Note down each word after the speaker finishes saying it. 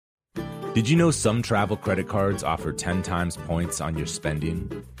Did you know some travel credit cards offer 10 times points on your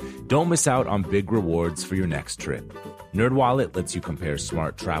spending? Don't miss out on big rewards for your next trip. NerdWallet lets you compare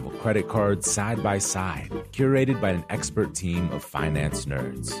smart travel credit cards side by side, curated by an expert team of finance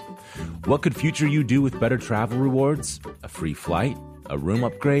nerds. What could future you do with better travel rewards? A free flight? A room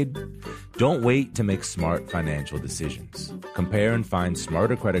upgrade? Don't wait to make smart financial decisions. Compare and find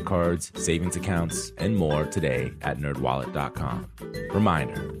smarter credit cards, savings accounts, and more today at nerdwallet.com.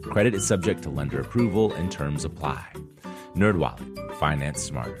 Reminder, credit is subject to lender approval and terms apply. NerdWallet, finance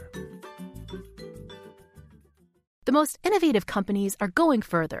smarter. The most innovative companies are going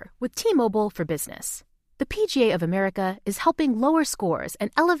further with T-Mobile for Business. The PGA of America is helping lower scores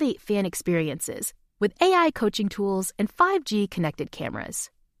and elevate fan experiences with AI coaching tools and 5G connected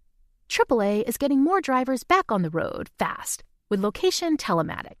cameras. AAA is getting more drivers back on the road fast with location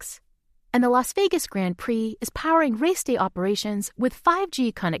telematics. And the Las Vegas Grand Prix is powering race day operations with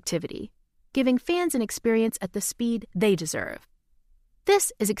 5G connectivity, giving fans an experience at the speed they deserve.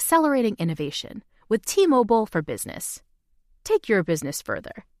 This is accelerating innovation with T-Mobile for Business. Take your business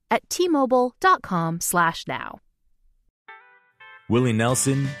further at T-Mobile.com/now. Willie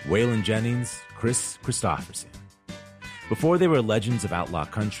Nelson, Waylon Jennings, Chris Christopherson. Before they were legends of outlaw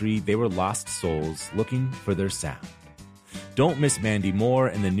country, they were lost souls looking for their sound. Don't miss Mandy Moore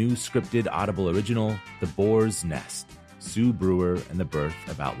in the new scripted Audible original, The Boar's Nest, Sue Brewer and the Birth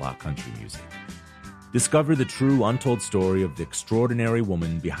of Outlaw Country Music. Discover the true untold story of the extraordinary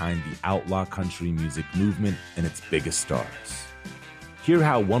woman behind the outlaw country music movement and its biggest stars. Hear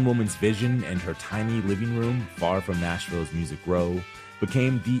how one woman's vision and her tiny living room, far from Nashville's Music Row,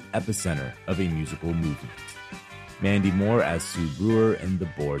 became the epicenter of a musical movement. Mandy Moore as Sue Brewer in The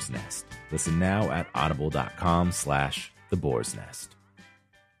Boar's Nest. Listen now at audible.com/The Boar's Nest.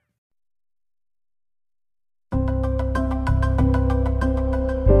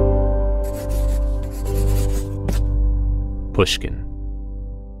 Pushkin.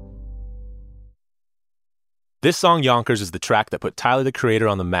 This song, Yonkers, is the track that put Tyler, the Creator,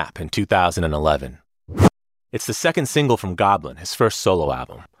 on the map in 2011. It's the second single from Goblin, his first solo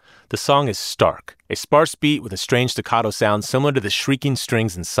album. The song is stark, a sparse beat with a strange staccato sound similar to the shrieking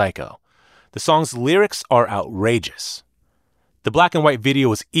strings in Psycho. The song's lyrics are outrageous. The black and white video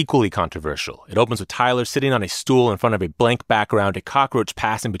was equally controversial. It opens with Tyler sitting on a stool in front of a blank background, a cockroach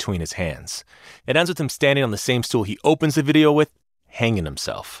passing between his hands. It ends with him standing on the same stool he opens the video with, hanging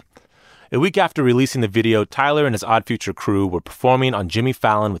himself. A week after releasing the video, Tyler and his Odd Future crew were performing on Jimmy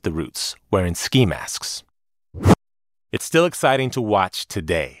Fallon with the Roots, wearing ski masks. It's still exciting to watch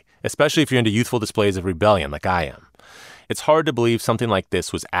today, especially if you're into youthful displays of rebellion like I am. It's hard to believe something like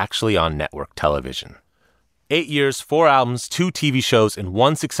this was actually on network television. 8 years, 4 albums, 2 TV shows, and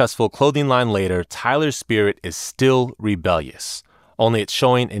 1 successful clothing line later, Tyler's spirit is still rebellious, only it's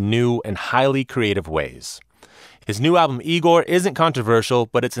showing in new and highly creative ways. His new album, Igor, isn't controversial,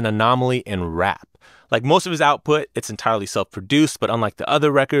 but it's an anomaly in rap. Like most of his output, it's entirely self-produced, but unlike the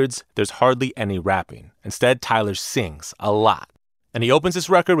other records, there's hardly any rapping. Instead, Tyler sings a lot. And he opens this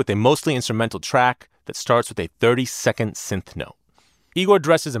record with a mostly instrumental track that starts with a 30-second synth note. Igor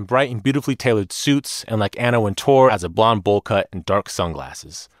dresses in bright and beautifully tailored suits, and like Anna Wintour, has a blonde bowl cut and dark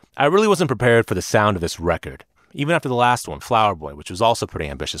sunglasses. I really wasn't prepared for the sound of this record, even after the last one, Flower Boy, which was also pretty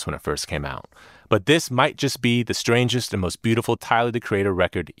ambitious when it first came out. But this might just be the strangest and most beautiful Tyler, the Creator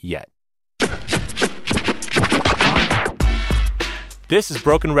record yet. This is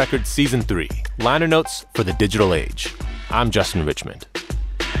Broken Records Season 3, liner notes for the digital age. I'm Justin Richmond.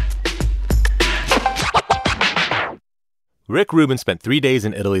 Rick Rubin spent 3 days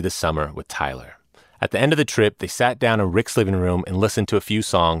in Italy this summer with Tyler. At the end of the trip, they sat down in Rick's living room and listened to a few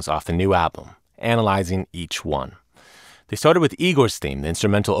songs off the new album, analyzing each one. They started with Igor's theme, the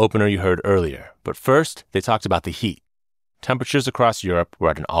instrumental opener you heard earlier. But first, they talked about the heat. Temperatures across Europe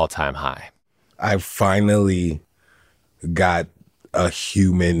were at an all-time high. I finally got a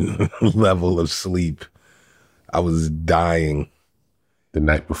human level of sleep. I was dying. The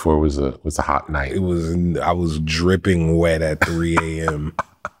night before was a hot night. I was dripping wet at 3 a.m.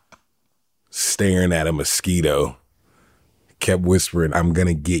 staring at a mosquito. Kept whispering, "I'm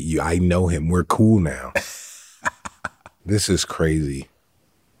gonna get you. I know him. We're cool now." This is crazy.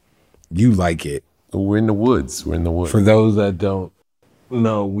 You like it. We're in the woods. For those that don't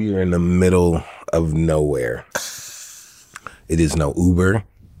know, we are in the middle of nowhere. It is no Uber.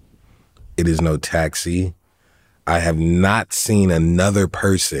 It is no taxi. I have not seen another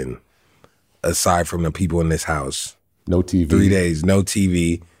person aside from the people in this house. No TV. 3 days, no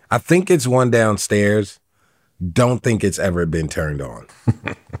TV. I think it's one downstairs. Don't think it's ever been turned on.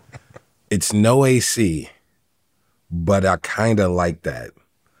 It's no AC, but I kind of like that.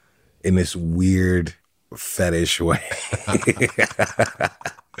 in this weird fetish way.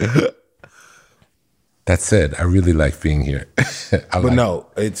 That said, I really like being here.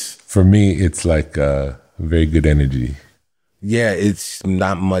 It's for me, it's like very good energy. Yeah, it's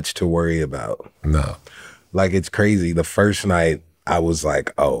not much to worry about. No. Like, it's crazy. The first night, I was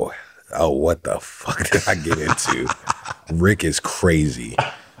like, oh, what the fuck did I get into? Rick is crazy.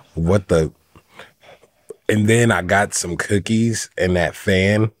 And then I got some cookies and that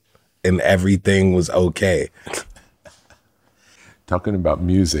fan, and everything was okay. Talking about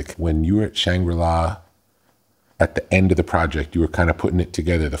music, when you were at Shangri-La, at the end of the project, you were kind of putting it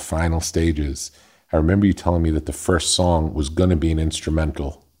together, the final stages. I remember you telling me that the first song was going to be an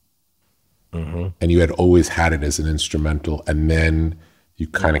instrumental. Mm-hmm. And you had always had it as an instrumental. And then you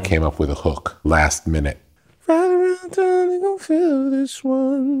kind of came up with a hook last minute. Right around town, they gon' feel this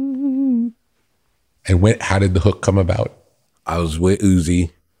one. And how did the hook come about? I was with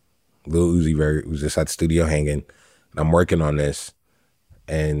Uzi, Lil Uzi Vert, was just at the studio hanging. And I'm working on this.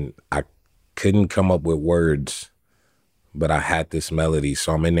 And I couldn't come up with words, but I had this melody.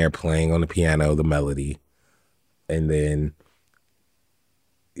 So I'm in there playing on the piano, the melody. And then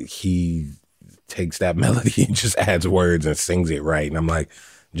he takes that melody and just adds words and sings it right. And I'm like,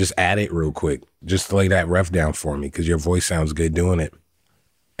 just add it real quick. Just lay that ref down for me because your voice sounds good doing it.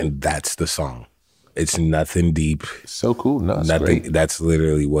 And that's the song. It's nothing deep. So cool. No, it's nothing. Great. That's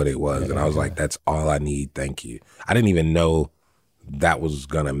literally what it was. And I was like, that's all I need. Thank you. I didn't even know that was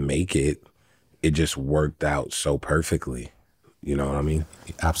going to make it. It just worked out so perfectly. You know what I mean?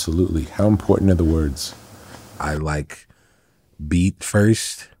 Absolutely. How important are the words? I like beat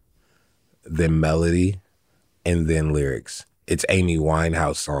first, then melody, and then lyrics. It's Amy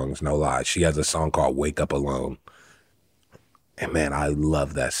Winehouse songs, no lie. She has a song called Wake Up Alone. And man, I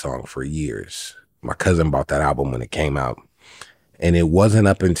love that song for years. My cousin bought that album when it came out. And it wasn't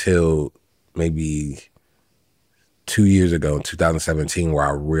up until maybe 2 years ago in 2017 where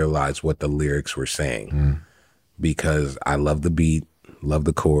I realized what the lyrics were saying. Because I love the beat, love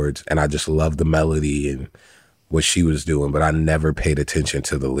the chords, and I just love the melody and what she was doing, but I never paid attention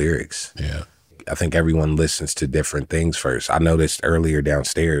to the lyrics. Yeah. I think everyone listens to different things first. I noticed earlier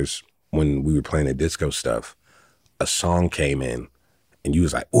downstairs when we were playing the disco stuff, a song came in and you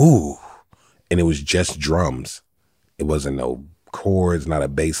was like, ooh, and it was just drums. It wasn't no chords, not a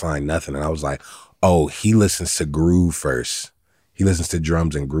bass line, nothing. And I was like, oh, he listens to groove first. He listens to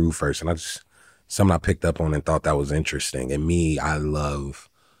drums and groove first. And something I picked up on and thought that was interesting. And me, I love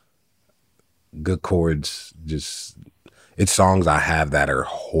good chords. It's songs I have that are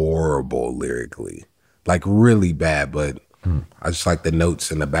horrible lyrically, like really bad, but I just like the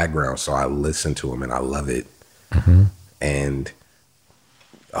notes in the background. So I listen to them and I love it. Mm-hmm. And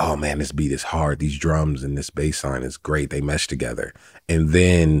oh man, this beat is hard. These drums and this bass line is great. They mesh together. And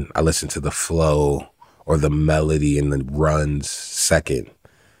then I listen to the flow or the melody and the runs second.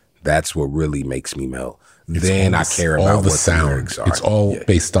 That's what really makes me melt. Then I care about what the lyrics are. It's all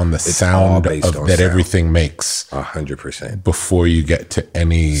based on the sound that everything makes. 100%. Before you get to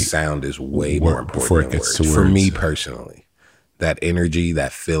any sound is way more important before it gets to words. For me personally, that energy,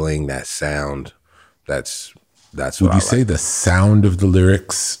 that feeling, that sound, that's what Would you say the sound of the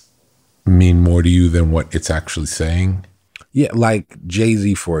lyrics mean more to you than what it's actually saying? Yeah, like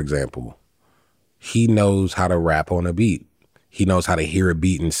Jay-Z, for example. He knows how to rap on a beat. He knows how to hear a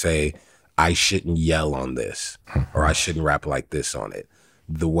beat and say, I shouldn't yell on this, or I shouldn't rap like this on it.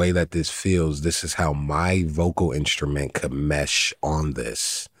 The way that this feels, this is how my vocal instrument could mesh on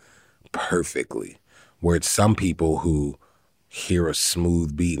this perfectly. Where it's some people who hear a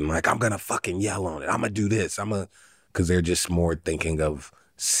smooth beat and like, I'm going to fucking yell on it. I'm going to do this. Because they're just more thinking of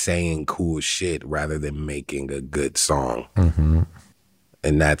saying cool shit rather than making a good song. Mm-hmm.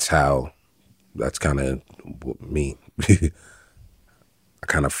 And that's kind of me. I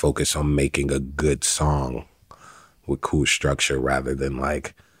kind of focus on making a good song with cool structure rather than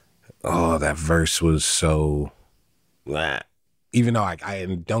like, oh, that verse was so blah. Even though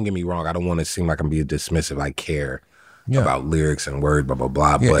I don't get me wrong, I don't want to seem like I'm being dismissive. I care about lyrics and word, blah, blah,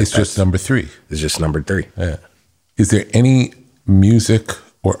 blah. Yeah, but it's just number 3. It's just number 3. Yeah. Is there any music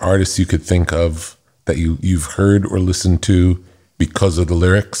or artists you could think of that you've heard or listened to because of the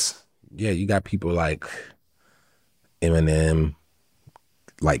lyrics? Yeah, you got people like Eminem,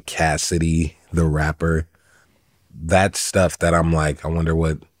 like Cassidy, the rapper. That's stuff that I'm like, I wonder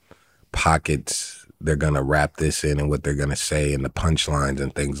what pockets they're going to wrap this in and what they're going to say and the punchlines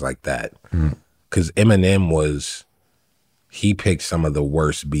and things like that. Because Eminem he picked some of the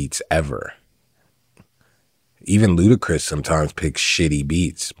worst beats ever. Even Ludacris sometimes picks shitty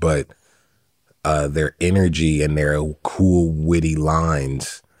beats, but their energy and their cool, witty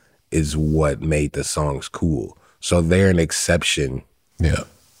lines is what made the songs cool. So they're an exception. Yeah.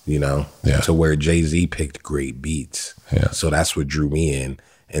 You know, to where Jay-Z picked great beats. Yeah. So that's what drew me in.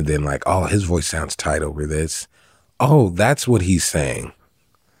 And then like, oh, his voice sounds tight over this. Oh, that's what he's saying.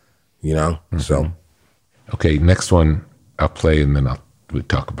 You know? Mm-hmm. So. Okay, next one I'll play and then we'll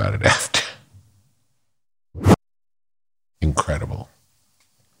talk about it after. Incredible.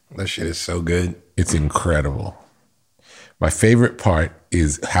 That shit is so good. It's incredible. My favorite part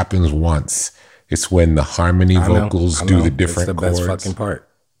happens once. It's when the harmony vocals do the different chords. It's the best fucking part.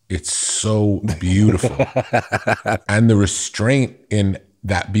 It's so beautiful. And the restraint in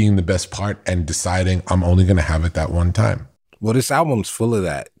that being the best part and deciding I'm only going to have it that one time. Well, this album's full of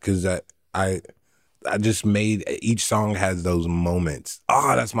that because I just made, each song has those moments.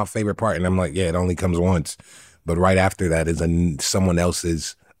 Oh, that's my favorite part. And I'm like, yeah, it only comes once. But right after that is someone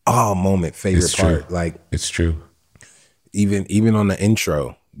else's moment, favorite part. Like, it's true. Even on the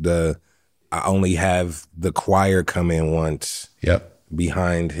intro, I only have the choir come in once. Yep.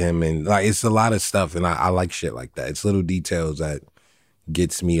 Behind him, and like it's a lot of stuff, and I like shit like that. It's little details that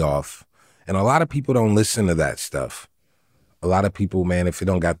gets me off, and a lot of people don't listen to that stuff. A lot of people, man, if it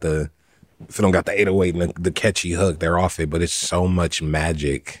don't got the 808 and the catchy hook, they're off it. But it's so much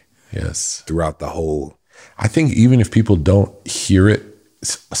magic, yes, throughout the whole. I think even if people don't hear it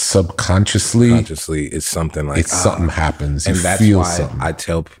subconsciously, it's something like something happens, and that's feel why something.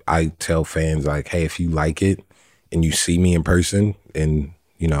 I tell fans like, hey, if you like it and you see me in person, and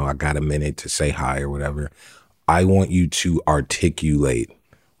you know I got a minute to say hi or whatever, I want you to articulate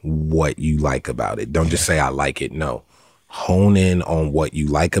what you like about it. Don't just say I like it. No, hone in on what you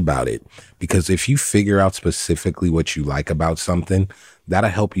like about it, because if you figure out specifically what you like about something, that'll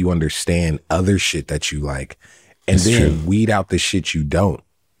help you understand other shit that you like, and it's then true. weed out the shit you don't,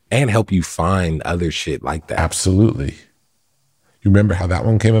 and help you find other shit like that. Absolutely. You remember how that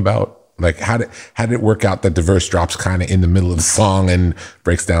one came about? Like, how did it work out that the verse drops kind of in the middle of the song and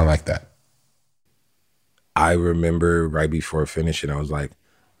breaks down like that? I remember right before finishing, I was like,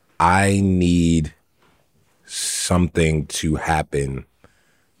 I need something to happen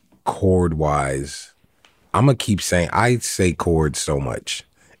chord-wise. I'm going to keep saying, I say chords so much.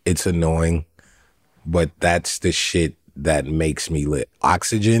 It's annoying, but that's the shit that makes me lit.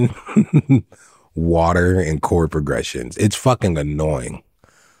 Oxygen, water, and chord progressions. It's fucking annoying.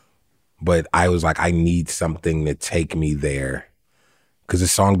 But I was like, I need something to take me there, because the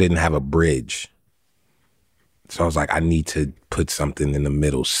song didn't have a bridge. So I was like, I need to put something in the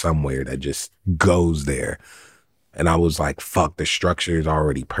middle somewhere that just goes there. And I was like, fuck, the structure is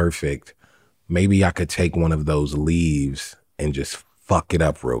already perfect. Maybe I could take one of those leaves and just fuck it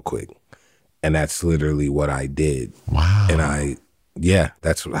up real quick. And that's literally what I did. Wow. And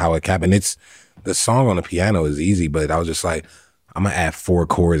that's how it happened. The song on the piano is easy, but I was just like, I'm going to add 4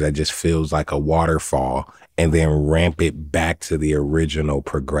 chords that just feels like a waterfall and then ramp it back to the original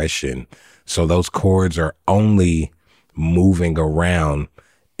progression. So those chords are only moving around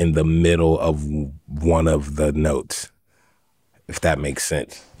in the middle of one of the notes, if that makes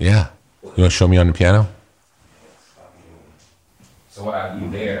sense. Yeah. You want to show me on the piano? So what I do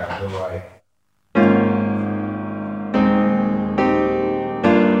there, I go like...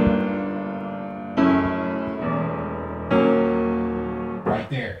 right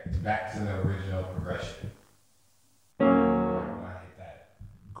there, back to the original progression. When I hit that.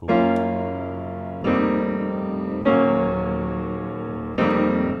 Cool.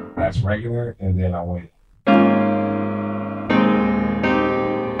 That's regular, and then I went.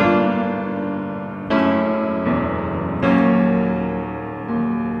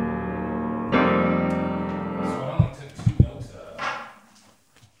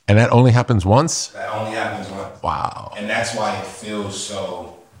 And that only happens once? That only happens once. Wow. And that's why it feels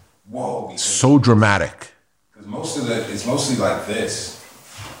so, whoa. So dramatic. Because it's mostly like this.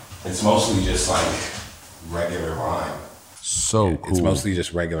 It's mostly just like regular line. So cool. It's mostly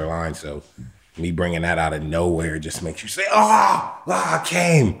just regular line. So me bringing that out of nowhere just makes you say, I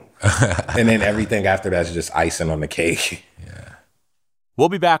came. And then everything after that's just icing on the cake. Yeah. We'll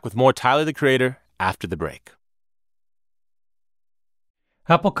be back with more Tyler, the Creator after the break.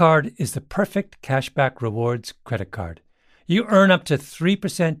 Apple Card is the perfect cashback rewards credit card. You earn up to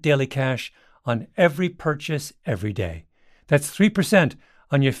 3% daily cash on every purchase every day. That's 3%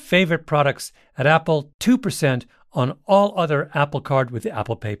 on your favorite products at Apple, 2% on all other Apple Card with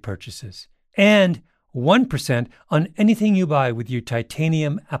Apple Pay purchases, and 1% on anything you buy with your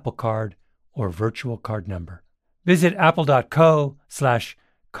titanium Apple Card or virtual card number. Visit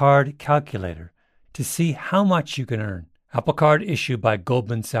apple.co/card calculator to see how much you can earn. Apple Card issued by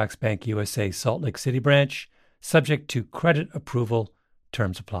Goldman Sachs Bank USA Salt Lake City branch, subject to credit approval.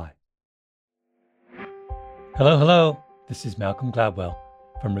 Terms apply. Hello, hello. This is Malcolm Gladwell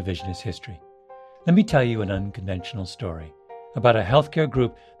from Revisionist History. Let me tell you an unconventional story about a healthcare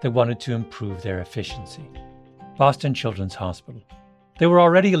group that wanted to improve their efficiency. Boston Children's Hospital. They were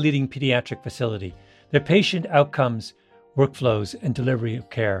already a leading pediatric facility. Their patient outcomes, workflows, and delivery of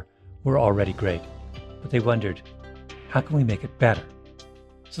care were already great. But they wondered, how can we make it better?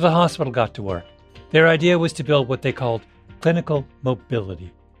 So the hospital got to work. Their idea was to build what they called clinical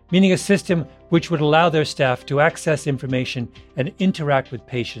mobility, meaning a system which would allow their staff to access information and interact with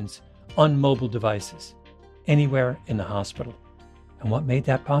patients on mobile devices, anywhere in the hospital. And what made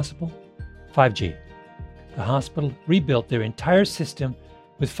that possible? 5G. The hospital rebuilt their entire system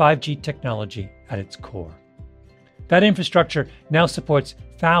with 5G technology at its core. That infrastructure now supports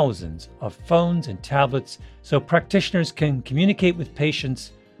thousands of phones and tablets so practitioners can communicate with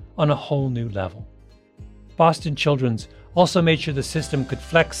patients on a whole new level. Boston Children's also made sure the system could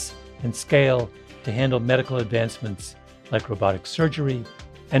flex and scale to handle medical advancements like robotic surgery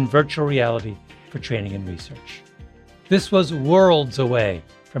and virtual reality for training and research. This was worlds away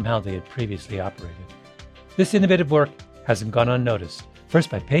from how they had previously operated. This innovative work hasn't gone unnoticed,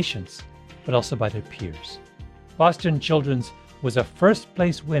 first by patients, but also by their peers. Boston Children's was a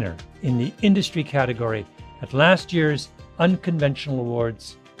first-place winner in the industry category at last year's Unconventional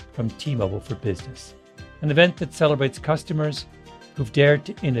Awards from T-Mobile for Business, an event that celebrates customers who've dared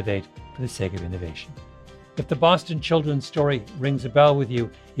to innovate for the sake of innovation. If the Boston Children's story rings a bell with you,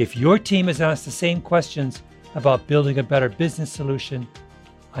 if your team has asked the same questions about building a better business solution,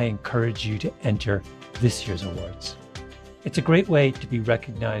 I encourage you to enter this year's awards. It's a great way to be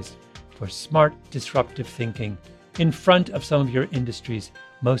recognized for smart, disruptive thinking in front of some of your industry's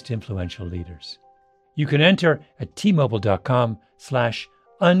most influential leaders. You can enter at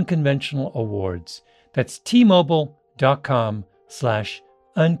tmobile.com/unconventional awards. That's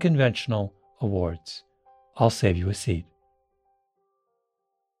tmobile.com/unconventional awards. I'll save you a seat.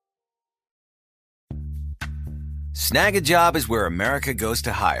 Snag a Job is where America goes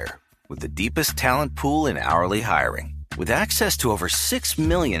to hire, with the deepest talent pool in hourly hiring. With access to over 6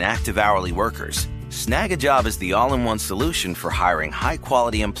 million active hourly workers, Snag a Job is the all-in-one solution for hiring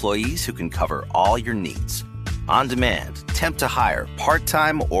high-quality employees who can cover all your needs. On demand, temp to hire,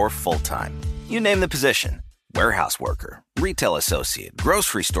 part-time or full-time. You name the position. Warehouse worker, retail associate,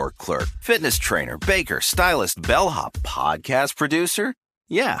 grocery store clerk, fitness trainer, baker, stylist, bellhop, podcast producer.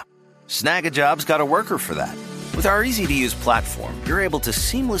 Yeah, Snag a Job's got a worker for that. With our easy-to-use platform, you're able to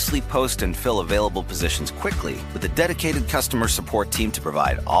seamlessly post and fill available positions quickly with a dedicated customer support team to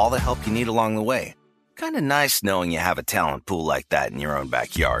provide all the help you need along the way. Kind of nice knowing you have a talent pool like that in your own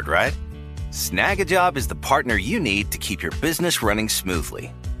backyard, right? Snag a Job is the partner you need to keep your business running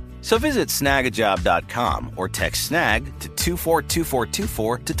smoothly. So visit snagajob.com or text snag to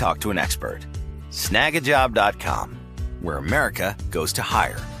 242424 to talk to an expert. Snagajob.com, where America goes to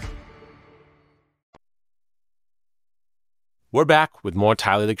hire. We're back with more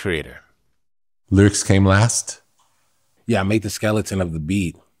Tyler, the Creator. Lyrics came last? Yeah, I made the skeleton of the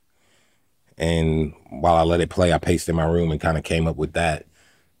beat. And while I let it play, I paced in my room and kind of came up with that.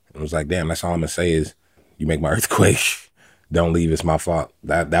 And was like, damn, that's all I'm going to say is, you make my earthquake. Don't leave, it's my fault.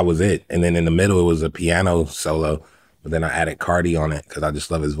 That was it. And then in the middle, it was a piano solo. But then I added Cardi on it because I just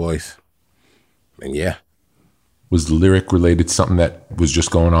love his voice. And yeah. Was the lyric related to something that was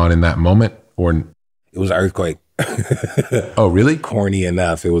just going on in that moment? Or it was an earthquake. Oh, really? Corny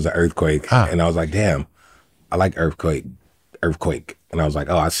enough. It was an earthquake. And I was like, damn, I like earthquake. And I was like,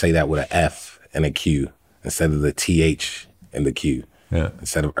 oh, I say that with an F and a Q instead of the TH and the Q. Yeah.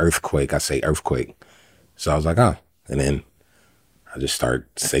 Instead of earthquake, I say earthquake. So I was like, oh. And then I just start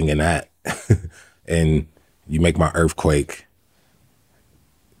singing that. And you make my earthquake.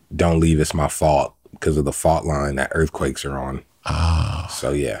 Don't leave, it's my fault. Because of the fault line that earthquakes are on. Oh.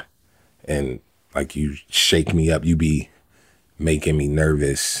 So yeah. And like you shake me up, you be making me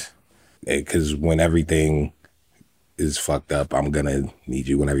nervous. Because when everything is fucked up, I'm gonna need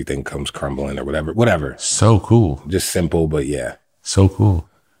you when everything comes crumbling or whatever. So cool. Just simple, but yeah. So cool.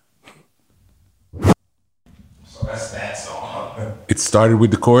 So that's that song. It started with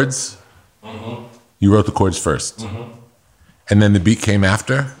the chords? Mm-hmm. You wrote the chords first? Mm-hmm. And then the beat came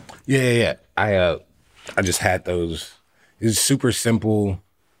after? Yeah. I just had those. It's super simple.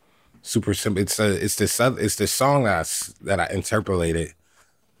 It's the song that I interpolated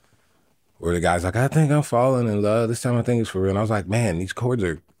where the guy's like, I think I'm falling in love. This time I think it's for real. And I was like, man, these chords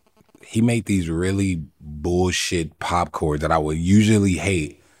are, he made these really bullshit pop chords that I would usually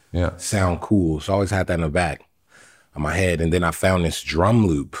hate. Yeah. Sound cool. So I always had that in the back of my head. And then I found this drum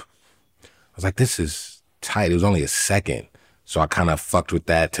loop. I was like, this is tight. It was only a second. So I kind of fucked with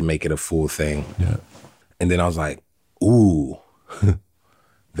that to make it a full thing. Yeah. And then I was like, ooh,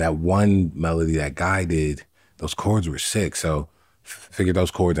 that one melody that guy did, those chords were sick. So figured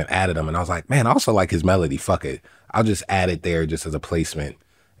those chords and added them. And I was like, man, I also like his melody. Fuck it. I'll just add it there just as a placement.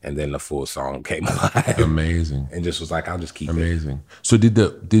 And then the full song came alive. Amazing. And just was like, I'll just keep it. Amazing. So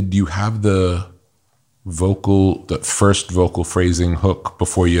did you have the first vocal phrasing hook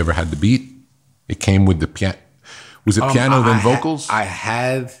before you ever had the beat? It came with the piano. Was it piano then vocals? I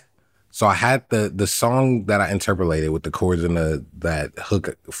had the song that I interpolated with the chords and that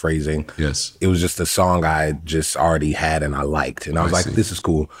hook phrasing. Yes. It was just a song I just already had and I liked. And I was like, see. this is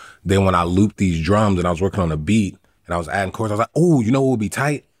cool. Then when I looped these drums and I was working on a beat and I was adding chords, I was like, oh, you know what would be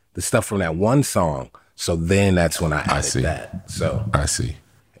tight? The stuff from that one song. So then that's when I added that. So I see.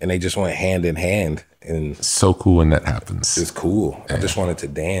 And they just went hand in hand. And so cool when that happens. It's cool. Yeah. I just wanted to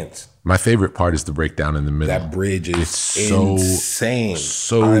dance. My favorite part is the breakdown in the middle. That bridge is insane.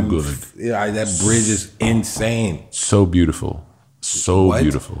 So good. Yeah, that bridge is insane. So beautiful. So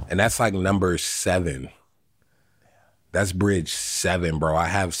beautiful. And that's like number 7. That's bridge 7, bro. I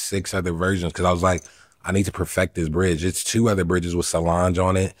have 6 other versions because I was like, I need to perfect this bridge. It's 2 other bridges with Solange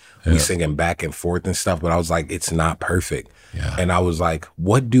on it. Yeah. We singing back and forth and stuff, but I was like, it's not perfect. Yeah. And I was like,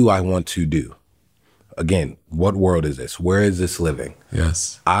 what do I want to do? Again, what world is this? Where is this living?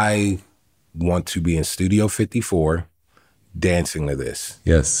 Yes. I want to be in Studio 54 dancing to this.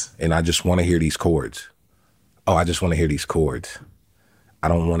 Yes. And I just want to hear these chords. Oh, I just want to hear these chords. I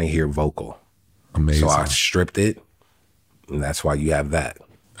don't want to hear vocal. Amazing. So I stripped it, and that's why you have that.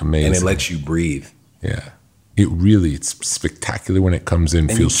 Amazing. And it lets you breathe. Yeah. It's spectacular when it comes in.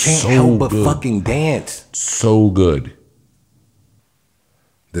 And feels you can't so help but good. fucking dance. So good.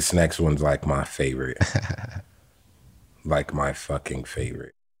 This next one's like my favorite. Like my fucking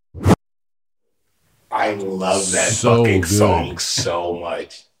favorite. I love that fucking song so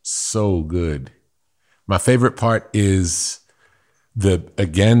much. So good. My favorite part is the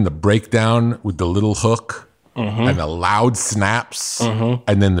breakdown with the little hook and the loud snaps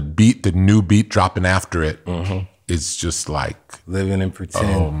and then the new beat dropping after it. It's just like living in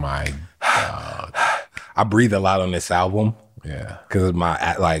pretend. Oh my God. I breathe a lot on this album. Yeah. Because of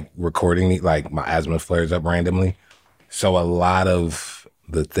my recording, my asthma flares up randomly. So a lot of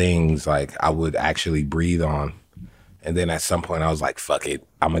the things I would actually breathe on. And then at some point I was like, fuck it.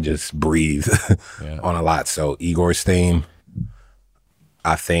 I'm going to just breathe on a lot. So Igor's theme,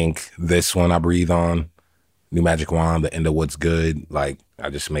 I think this one I breathe on. New Magic Wand, the end of What's Good. I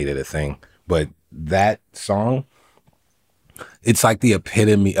just made it a thing. But that song, it's like the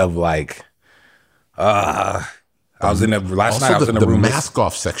epitome of I was in the last night. I was in the room. The mask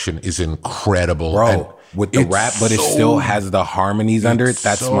off section is incredible, bro. With the rap, but it still has the harmonies under it.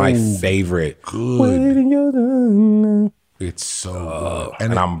 That's my favorite. Good. It's so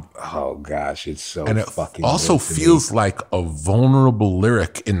good, oh gosh, it's so. And it fucking also feels like a vulnerable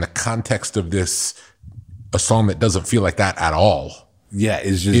lyric in the context of a song that doesn't feel like that at all. Yeah,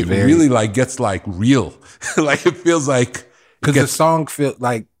 it's just really gets real. It feels like because the song feels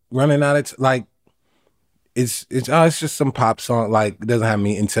like running out. It's it's just some pop song. It doesn't have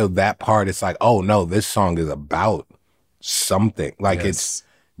me until that part. It's like, oh no, this song is about something. It's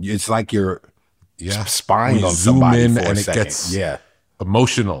like you're spying on somebody for a second. It gets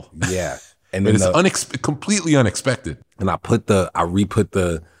emotional. Yeah, and but it's completely unexpected. And I re-put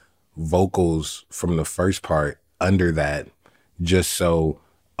the vocals from the first part under that, just so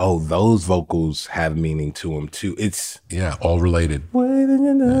those vocals have meaning to them too. It's all related.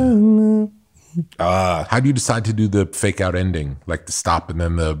 How do you decide to do the fake out ending, like the stop and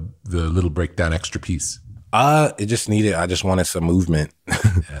then the little breakdown extra piece? It just needed. I just wanted some movement.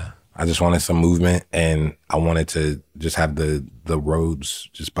 I just wanted some movement, and I wanted to just have the Rhodes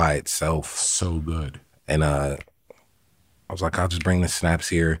just by itself. So good. And I was like, I'll just bring the snaps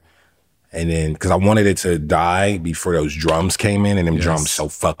here, and then because I wanted it to die before those drums came in, and them drums so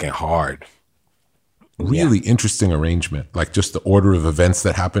fucking hard. Really interesting arrangement, just the order of events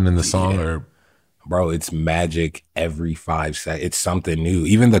that happen in the song are. Bro, it's magic every 5 seconds. It's something new.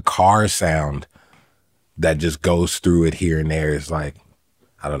 Even the car sound that just goes through it here and there is I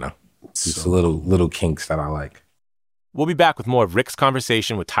don't know. Just little kinks that I like. We'll be back with more of Rick's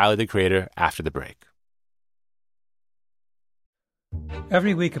conversation with Tyler, the Creator, after the break.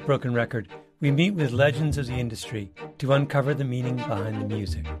 Every week at Broken Record, we meet with legends of the industry to uncover the meaning behind the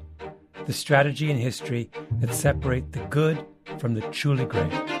music, the strategy and history that separate the good from the truly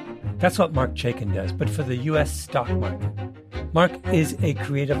great. That's what Marc Chaikin does, but for the U.S. stock market. Marc is a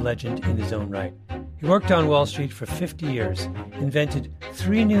creative legend in his own right. He worked on Wall Street for 50 years, invented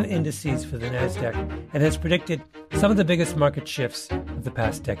 3 new indices for the NASDAQ, and has predicted some of the biggest market shifts of the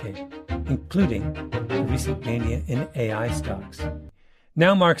past decade. including the recent mania in AI stocks.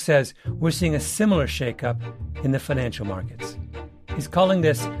 Now, Mark says we're seeing a similar shakeup in the financial markets. He's calling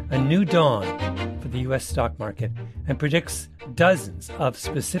this a new dawn for the U.S. stock market and predicts dozens of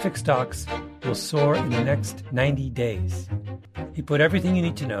specific stocks will soar in the next 90 days. He put everything you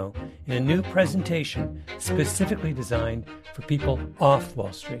need to know in a new presentation specifically designed for people off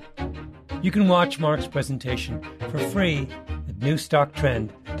Wall Street. You can watch Mark's presentation for free at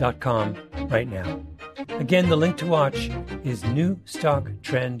newstocktrend.com right now. Again, the link to watch is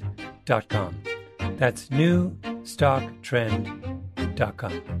newstocktrend.com. That's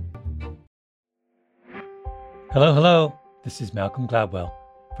newstocktrend.com. Hello. This is Malcolm Gladwell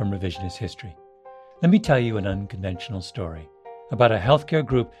from Revisionist History. Let me tell you an unconventional story about a healthcare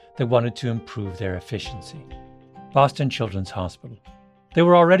group that wanted to improve their efficiency. Boston Children's Hospital. They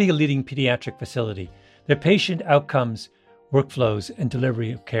were already a leading pediatric facility. Their patient outcomes, workflows, and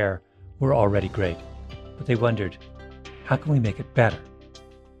delivery of care were already great. But they wondered, how can we make it better?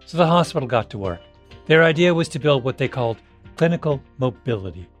 So the hospital got to work. Their idea was to build what they called clinical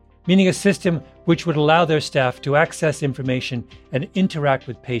mobility, meaning a system which would allow their staff to access information and interact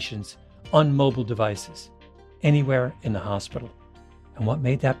with patients on mobile devices, anywhere in the hospital. And what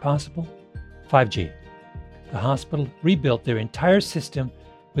made that possible? 5G. The hospital rebuilt their entire system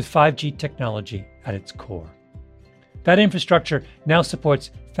with 5G technology at its core. That infrastructure now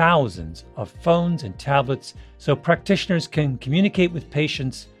supports thousands of phones and tablets so practitioners can communicate with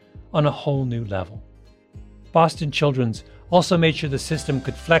patients on a whole new level. Boston Children's also made sure the system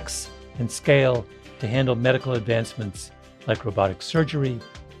could flex and scale to handle medical advancements like robotic surgery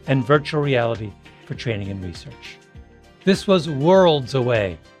and virtual reality for training and research. This was worlds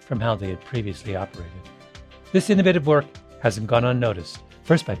away from how they had previously operated. This innovative work hasn't gone unnoticed,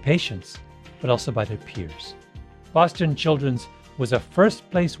 first by patients, but also by their peers. Boston Children's was a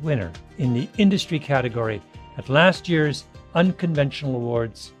first-place winner in the industry category at last year's Unconventional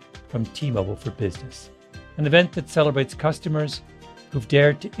Awards from T-Mobile for Business, an event that celebrates customers who've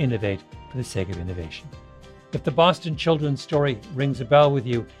dared to innovate for the sake of innovation. If the Boston Children's story rings a bell with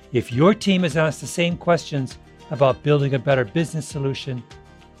you, if your team has asked the same questions about building a better business solution,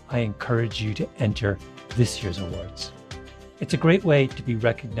 I encourage you to enter this year's awards. It's a great way to be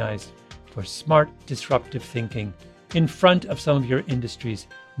recognized for smart, disruptive thinking in front of some of your industry's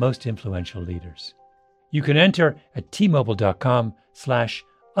most influential leaders. You can enter at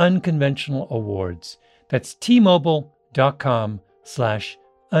tmobile.com/unconventional awards. That's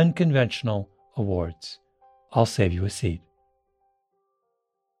tmobile.com/unconventional awards. I'll save you a seat.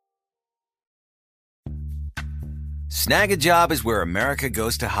 Snag a Job is where America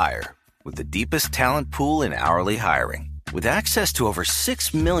goes to hire, with the deepest talent pool in hourly hiring. With access to over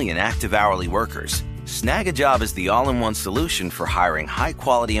 6 million active hourly workers, Snag a Job is the all-in-one solution for hiring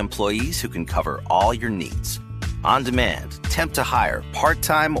high-quality employees who can cover all your needs. On demand, temp to hire,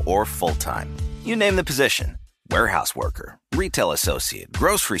 part-time or full-time. You name the position. Warehouse worker, retail associate,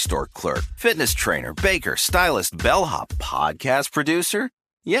 grocery store clerk, fitness trainer, baker, stylist, bellhop, podcast producer.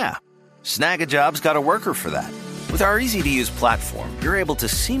 Yeah, Snag a Job's got a worker for that. With our easy-to-use platform, you're able to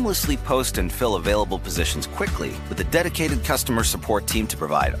seamlessly post and fill available positions quickly with a dedicated customer support team to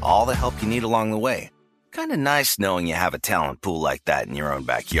provide all the help you need along the way. Kind of nice knowing you have a talent pool like that in your own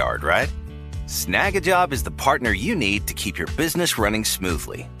backyard, right? Snag a Job is the partner you need to keep your business running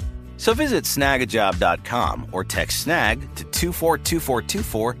smoothly. So visit snagajob.com or text snag to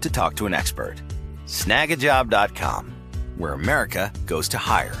 242424 to talk to an expert. Snagajob.com, where America goes to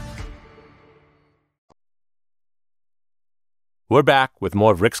hire. We're back with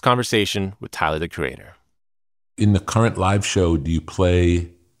more of Rick's conversation with Tyler, the Creator. In the current live show, do you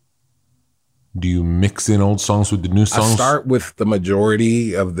mix in old songs with the new songs? I start with the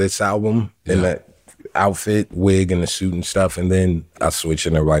majority of this album in the outfit, wig, and the suit and stuff, and then I switch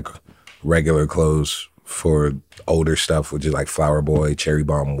into like regular clothes for older stuff, which is like Flower Boy, Cherry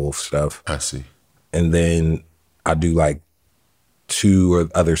Bomb Wolf stuff. I see. And then I do like 2 or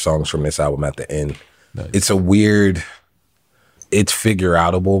other songs from this album at the end. Nice. It's figure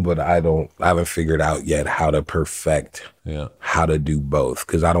outable, but I haven't figured out yet how to perfect how to do both,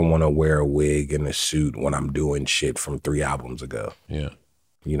 because I don't want to wear a wig and a suit when I'm doing shit from 3 albums ago. Yeah.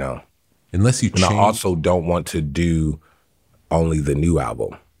 You know? Unless you change. And I also don't want to do only the new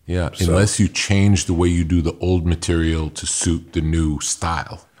album. Yeah, unless you change the way you do the old material to suit the new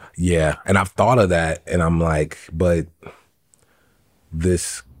style. Yeah, and I've thought of that, and I'm like, but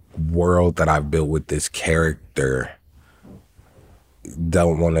this world that I've built with this character,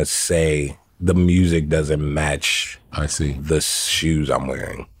 don't want to say the music doesn't match. I see. The shoes I'm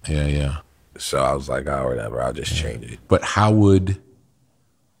wearing. Yeah. So I was like, oh, whatever, I'll just change it. But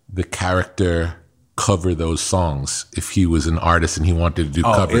the character cover those songs if he was an artist and he wanted to do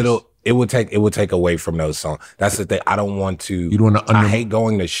covers? It would take away from those songs. That's the thing. I don't want to. You don't want to. I hate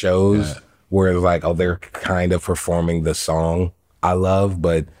going to shows where it's like, oh, they're kind of performing the song I love,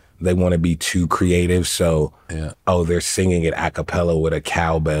 but they want to be too creative. So, they're singing it a cappella with a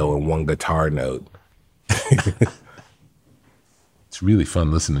cowbell and one guitar note. It's really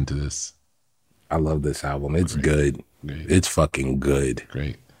fun listening to this. I love this album. It's good. Great. It's fucking good.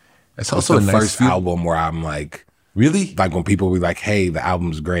 Great. It's also the a nice first album where I'm like, really? Like when people be like, hey, the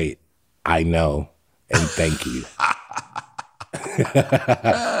album's great. I know. And thank you.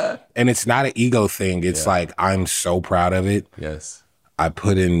 And it's not an ego thing. It's like, I'm so proud of it. Yes. I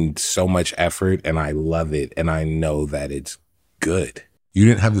put in so much effort and I love it. And I know that it's good. You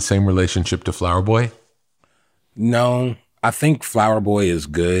didn't have the same relationship to Flower Boy? No, I think Flower Boy is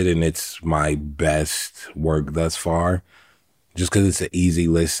good and it's my best work thus far. Just because it's an easy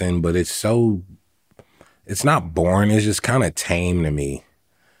listen, but it's not boring. It's just kind of tame to me.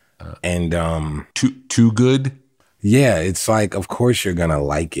 And too good? Yeah, it's like, of course you're gonna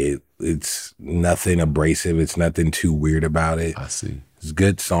like it. It's nothing abrasive. It's nothing too weird about it. I see. It's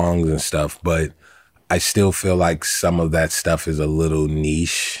good songs and stuff, but I still feel like some of that stuff is a little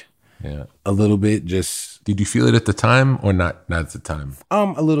niche. Yeah. A little bit. Just did you feel it at the time or not at the time?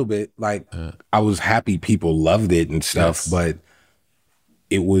 A little bit. Like I was happy people loved it and stuff, but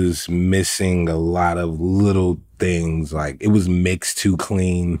it was missing a lot of little things. Like it was mixed too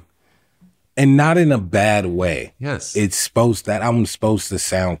clean. And not in a bad way. Yes. I'm supposed to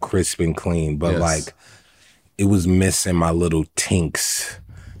sound crisp and clean, but like it was missing my little tinks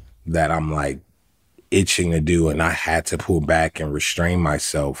that I'm like itching to do. And I had to pull back and restrain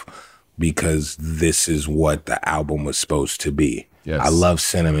myself because this is what the album was supposed to be. Yes. I love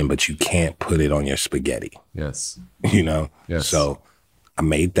cinnamon, but you can't put it on your spaghetti. Yes. You know? Yes. So I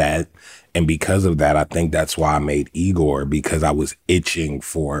made that. And because of that, I think that's why I made Igor, because I was itching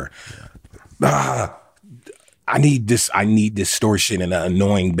for... I need distortion and an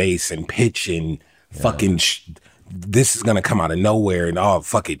annoying bass and pitch and fucking this is gonna come out of nowhere and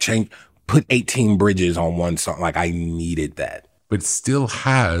fuck it, put 18 bridges on one song. Like I needed that. But it still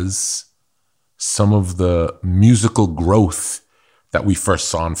has some of the musical growth that we first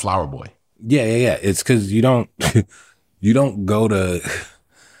saw in Flower Boy. Yeah. It's because you don't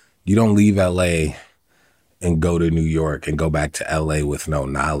leave LA and go to New York and go back to LA with no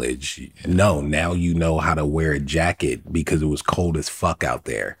knowledge. No, now you know how to wear a jacket because it was cold as fuck out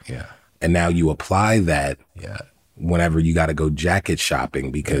there. Yeah. And now you apply that whenever you got to go jacket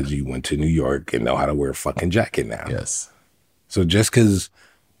shopping because you went to New York and know how to wear a fucking jacket now. Yes. So just because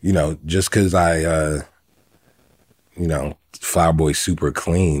I, Flower Boy super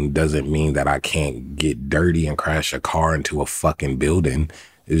clean doesn't mean that I can't get dirty and crash a car into a fucking building.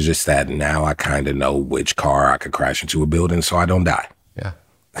 It's just that now I kind of know which car I could crash into a building so I don't die. Yeah.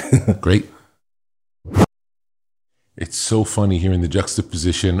 Great. It's so funny hearing the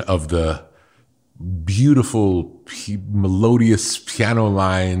juxtaposition of the beautiful, melodious piano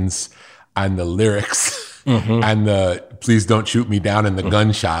lines and the lyrics and the please don't shoot me down and the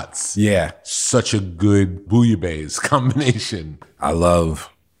gunshots. Yeah. Such a good bouillabaisse combination. I love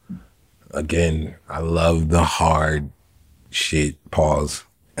the hard shit, pause.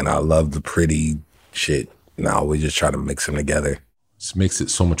 And I love the pretty shit. Now we just try to mix them together. This makes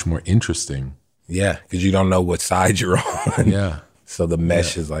it so much more interesting. Yeah, because you don't know what side you're on. Yeah. So the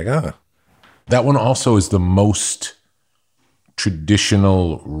mesh is like, That one also is the most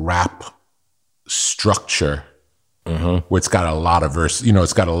traditional rap structure where it's got a lot of verse,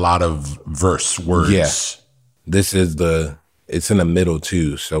 it's got a lot of verse words. Yeah. This is it's in the middle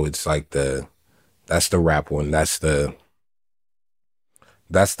too. So it's like that's the rap one. That's the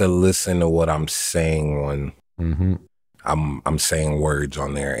listen to what I'm saying one. I'm saying words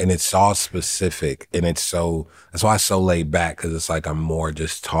on there and it's all specific and that's why it's so laid back because it's like I'm more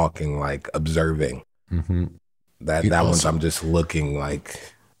just talking, like observing. That one's I'm just looking like.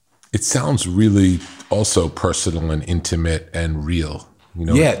 It sounds really also personal and intimate and real.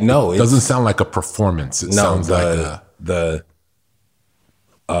 Yeah, no. It doesn't sound like a performance. It sounds like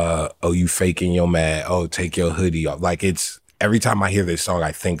you faking your mad. Oh, take your hoodie off. Like it's, every time I hear this song,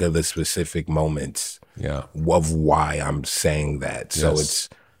 I think of the specific moments of why I'm saying that. So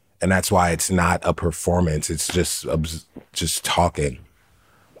and that's why it's not a performance. It's just talking.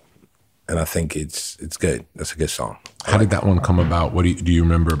 And I think it's good. That's a good song. How did that one come about? What do you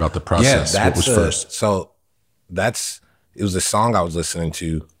remember about the process? Yeah, what was first? So it was a song I was listening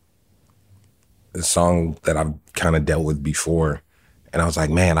to, a song that I've kind of dealt with before. And I was like,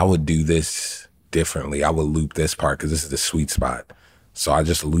 man, I would do this differently. I would loop this part because this is the sweet spot. So I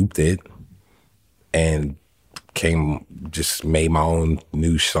just looped it and just made my own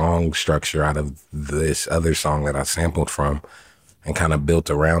new song structure out of this other song that I sampled from and kind of built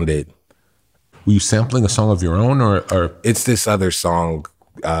around it. Were you sampling a song of your own or? It's this other song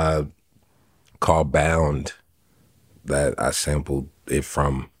called Bound that I sampled it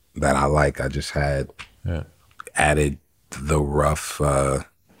from that I like. I just had added the rough,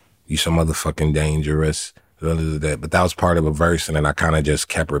 you so motherfucking dangerous, but that was part of a verse, and then I kind of just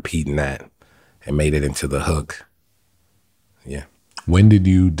kept repeating that and made it into the hook. Yeah. When did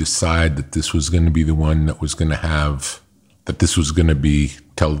you decide that this was going to be the one that was going to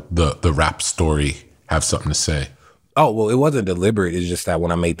tell the rap story, have something to say? Oh, well, it wasn't deliberate. It's just that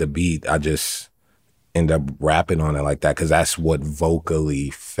when I made the beat, I just end up rapping on it like that because that's what vocally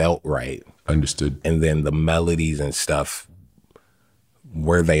felt right. Understood. And then the melodies and stuff,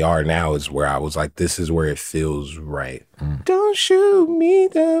 where they are now is where I was like, this is where it feels right. Don't shoot me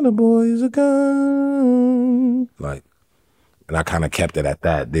down, the boys are gone. Like, and I kind of kept it at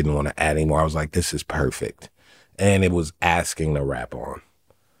that. Didn't want to add anymore. I was like, this is perfect. And it was asking to rap on.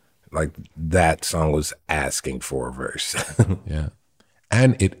 Like, that song was asking for a verse. Yeah.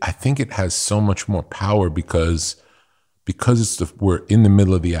 And I think it has so much more power because we're in the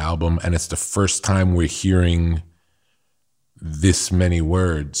middle of the album and it's the first time we're hearing this many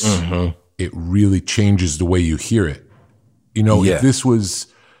words. Mm-hmm. It really changes the way you hear it. You know, if this was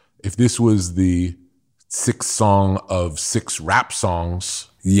the 6th song of 6 rap songs,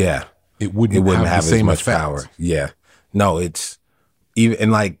 it wouldn't have the same as much effect. Power. Yeah. No, it's even,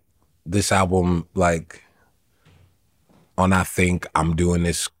 and like this album, like on I Think I'm doing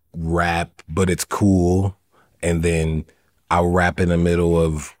this rap, but it's cool. And then I'll rap in the middle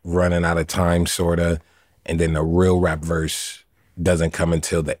of running out of time, sorta. And then the real rap verse doesn't come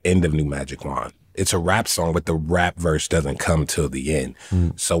until the end of New Magic Wand. It's a rap song, but the rap verse doesn't come till the end.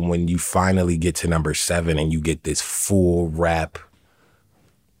 So when you finally get to number 7 and you get this full rap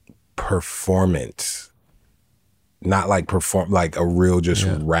performance, not like like a real just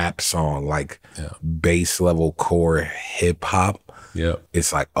rap song, like bass level core hip hop. Yeah,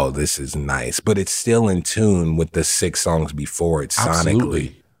 it's like, oh, this is nice, but it's still in tune with the 6 songs before it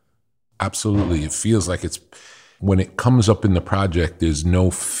sonically. Absolutely. It feels like it's, when it comes up in the project, there's no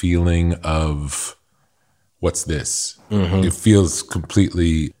feeling of what's this. Mm-hmm. It feels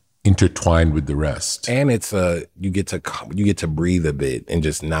completely intertwined with the rest. And it's you get to breathe a bit and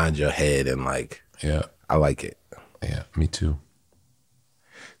just nod your head and like, I like it. Yeah, me too.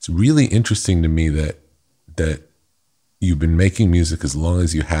 It's really interesting to me that you've been making music as long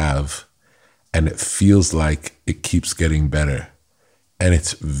as you have, and it feels like it keeps getting better. And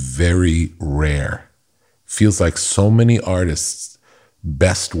it's very rare. Feels like so many artists'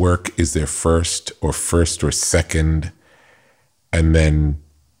 best work is their first or second, and then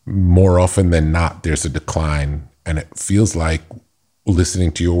more often than not, there's a decline. And it feels like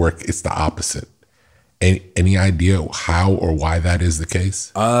listening to your work, it's the opposite. Any idea how or why that is the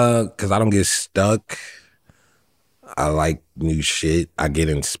case? 'Cause I don't get stuck. I like new shit. I get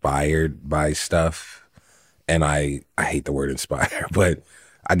inspired by stuff. And I hate the word inspire, but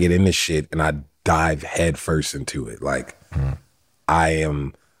I get into shit and I dive head first into it. Like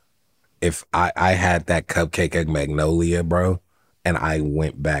if I had that Cupcake Egg Magnolia, bro, and I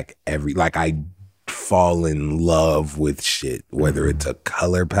went back I fall in love with shit, whether it's a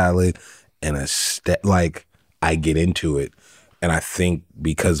color palette and like I get into it. And I think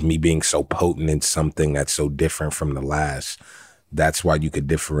because me being so potent in something that's so different from the last, that's why you could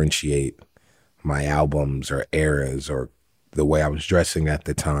differentiate my albums or eras or the way I was dressing at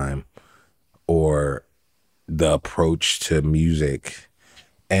the time or the approach to music.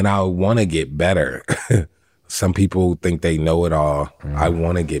 And I want to get better. Some people think they know it all. I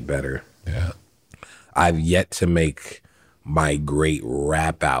want to get better. Yeah. I've yet to make my great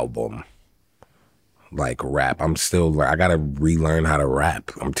rap album. Like rap. I'm still, I got to relearn how to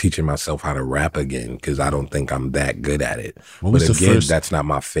rap. I'm teaching myself how to rap again because I don't think I'm that good at it. But again, that's not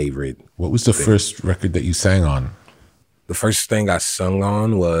my favorite. What was the first record that you sang on? The first thing I sung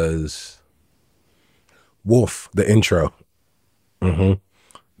on was Wolf, the intro. The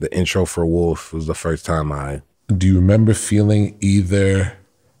intro for Wolf was the first time Do you remember feeling either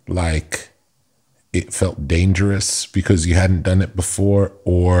like it felt dangerous because you hadn't done it before,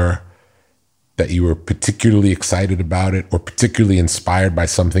 or that you were particularly excited about it or particularly inspired by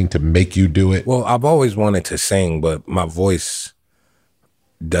something to make you do it? Well, I've always wanted to sing, but my voice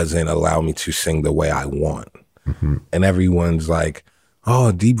doesn't allow me to sing the way I want. And everyone's like,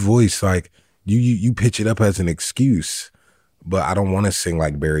 oh, deep voice, like you pitch it up as an excuse. But I don't want to sing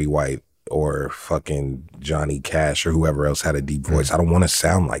like Barry White or fucking Johnny Cash or whoever else had a deep voice. I don't want to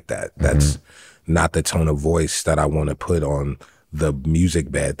sound like that. That's not the tone of voice that I want to put on the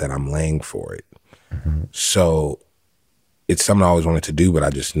music bed that I'm laying for it. So it's something I always wanted to do, but I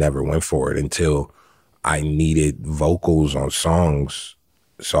just never went for it until I needed vocals on songs.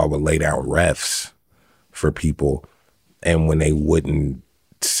 So I would lay down refs for people. And when they wouldn't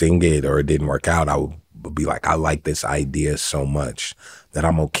sing it or it didn't work out, I would be like, I like this idea so much that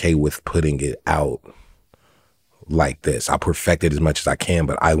I'm okay with putting it out like this. I'll perfect it as much as I can,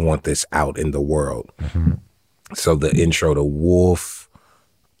 but I want this out in the world. So the intro to Wolf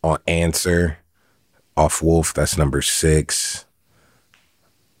on Answer, off Wolf, that's number 6.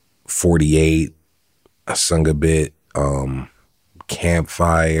 48, I sung a bit.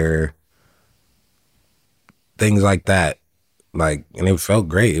 Campfire, things like that. Like, and it felt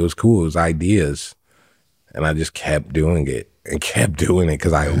great. It was cool. It was ideas. And I just kept doing it and kept doing it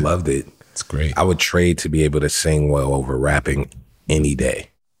because I loved it. It's great. I would trade to be able to sing well over rapping any day.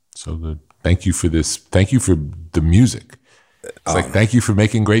 So good. Thank you for this. Thank you for the music. It's like, thank you for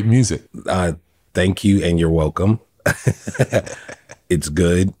making great music. Thank you, and you're welcome. It's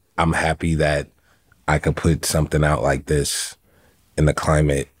good. I'm happy that I could put something out like this in the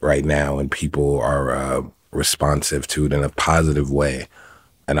climate right now, and people are responsive to it in a positive way.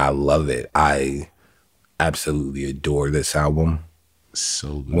 And I love it. I absolutely adore this album.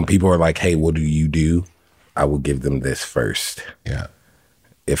 So good. When people are like, hey, what do you do? I would give them this first. Yeah.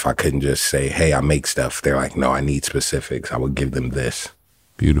 If I couldn't just say, hey, I make stuff, they're like, no, I need specifics. I would give them this.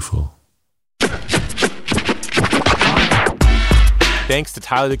 Beautiful. Thanks to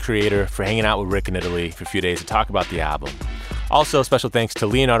Tyler, the Creator, for hanging out with Rick in Italy for a few days to talk about the album. Also, special thanks to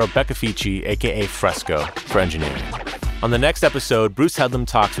Leonardo Beccafici, a.k.a. Fresco, for engineering. On the next episode, Bruce Headlam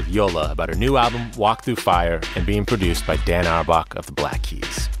talks with Yola about her new album, Walk Through Fire, and being produced by Dan Auerbach of the Black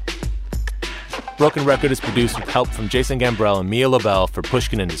Keys. Broken Record is produced with help from Jason Gambrell and Mia Lobel for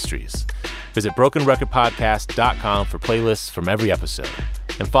Pushkin Industries. Visit BrokenRecordPodcast.com for playlists from every episode.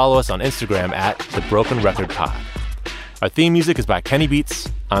 And follow us on Instagram at The Broken Record Pod. Our theme music is by Kenny Beats.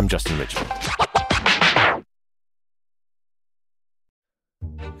 I'm Justin Richmond.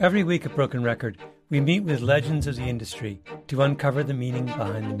 Every week at Broken Record, we meet with legends of the industry to uncover the meaning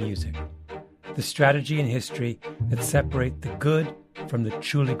behind the music, the strategy and history that separate the good from the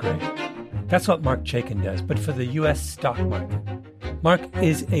truly great. That's what Mark Chaikin does, but for the U.S. stock market. Mark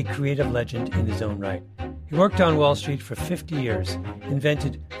is a creative legend in his own right. He worked on Wall Street for 50 years,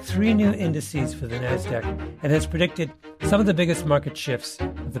 invented 3 new indices for the NASDAQ, and has predicted some of the biggest market shifts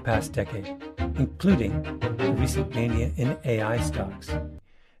of the past decade, including the recent mania in AI stocks.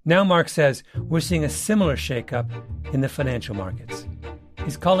 Now Mark says we're seeing a similar shakeup in the financial markets.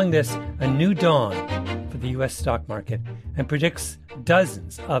 He's calling this a new dawn for the U.S. stock market and predicts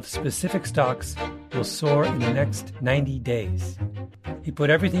dozens of specific stocks will soar in the next 90 days. He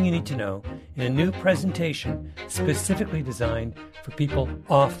put everything you need to know in a new presentation specifically designed for people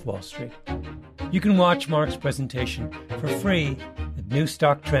off Wall Street. You can watch Mark's presentation for free at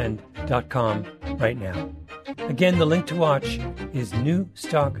newstocktrend.com right now. Again, the link to watch is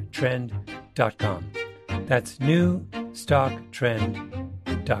newstocktrend.com. That's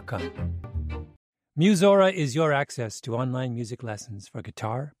newstocktrend.com. Musora is your access to online music lessons for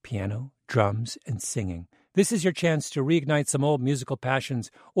guitar, piano, drums, and singing. This is your chance to reignite some old musical passions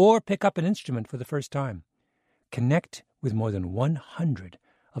or pick up an instrument for the first time. Connect with more than 100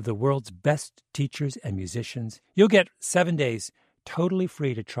 of the world's best teachers and musicians. You'll get 7 days totally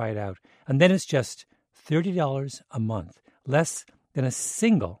free to try it out, and then it's just $30 a month, less than a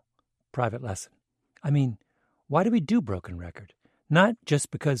single private lesson. I mean, why do we do Broken Record? Not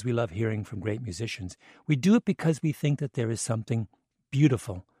just because we love hearing from great musicians. We do it because we think that there is something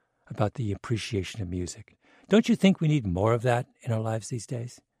beautiful about the appreciation of music. Don't you think we need more of that in our lives these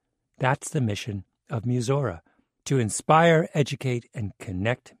days? That's the mission of Musora, to inspire, educate, and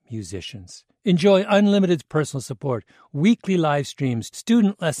connect musicians. Enjoy unlimited personal support, weekly live streams,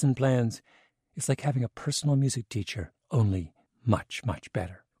 student lesson plans. It's like having a personal music teacher, only much, much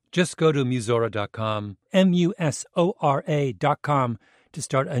better. Just go to Musora.com, Musora.com, to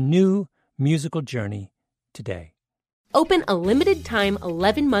start a new musical journey today. Open a limited-time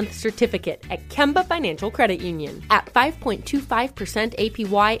 11-month certificate at Kemba Financial Credit Union. At 5.25%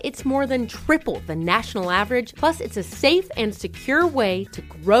 APY, it's more than triple the national average, plus it's a safe and secure way to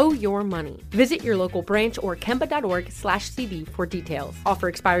grow your money. Visit your local branch or kemba.org/CD for details. Offer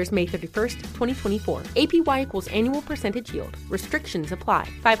expires May 31st, 2024. APY equals annual percentage yield. Restrictions apply.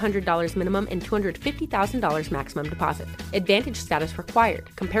 $500 minimum and $250,000 maximum deposit. Advantage status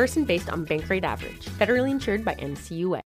required. Comparison based on bank rate average. Federally insured by NCUA.